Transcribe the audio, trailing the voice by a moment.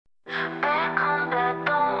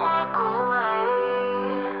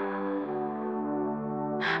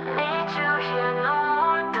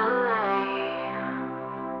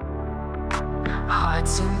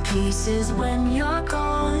pieces when you're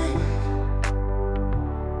gone.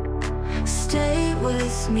 Stay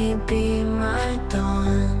with me, be my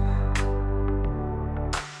dawn.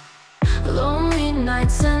 Lonely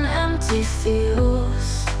nights and empty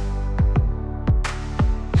feels.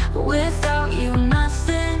 Without you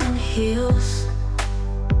nothing heals.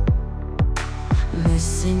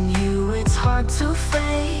 Missing you, it's hard to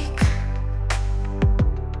fake.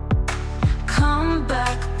 Come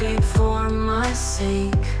back, babe, for my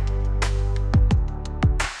sake.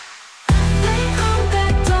 Babe, come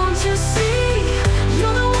back, don't you see?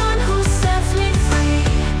 You're the one who sets me free.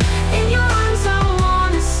 In your arms I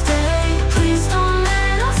wanna stay. Please don't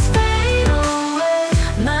let us fade away.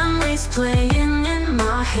 Memories playing in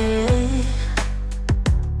my head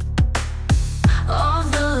of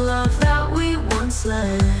the love that we once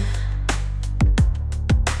led.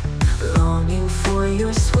 Longing for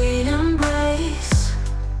your sweet embrace.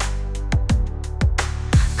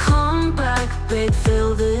 Come back, babe,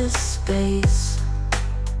 fill this space.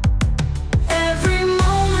 Every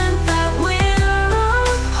moment that we're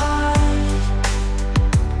apart,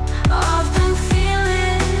 I've been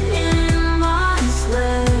feeling in my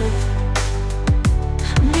sled.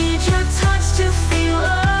 Need your touch to feel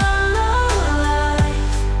alive.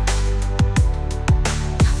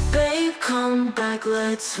 Babe, come back,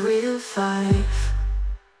 let's revive.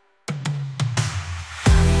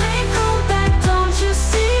 Babe, come back, don't you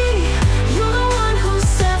see? You're the one who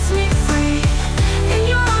sets me free. In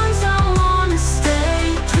your arms I wanna stay.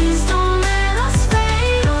 Please don't let us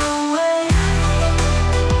fade away.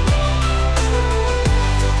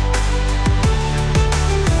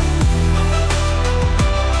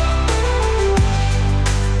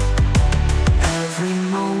 Every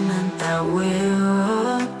moment that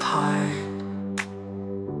we're apart,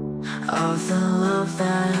 of the love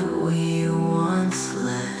that we once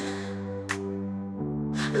led.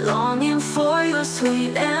 Longing for your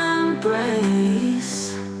sweet embrace.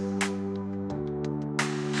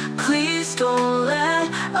 Please don't let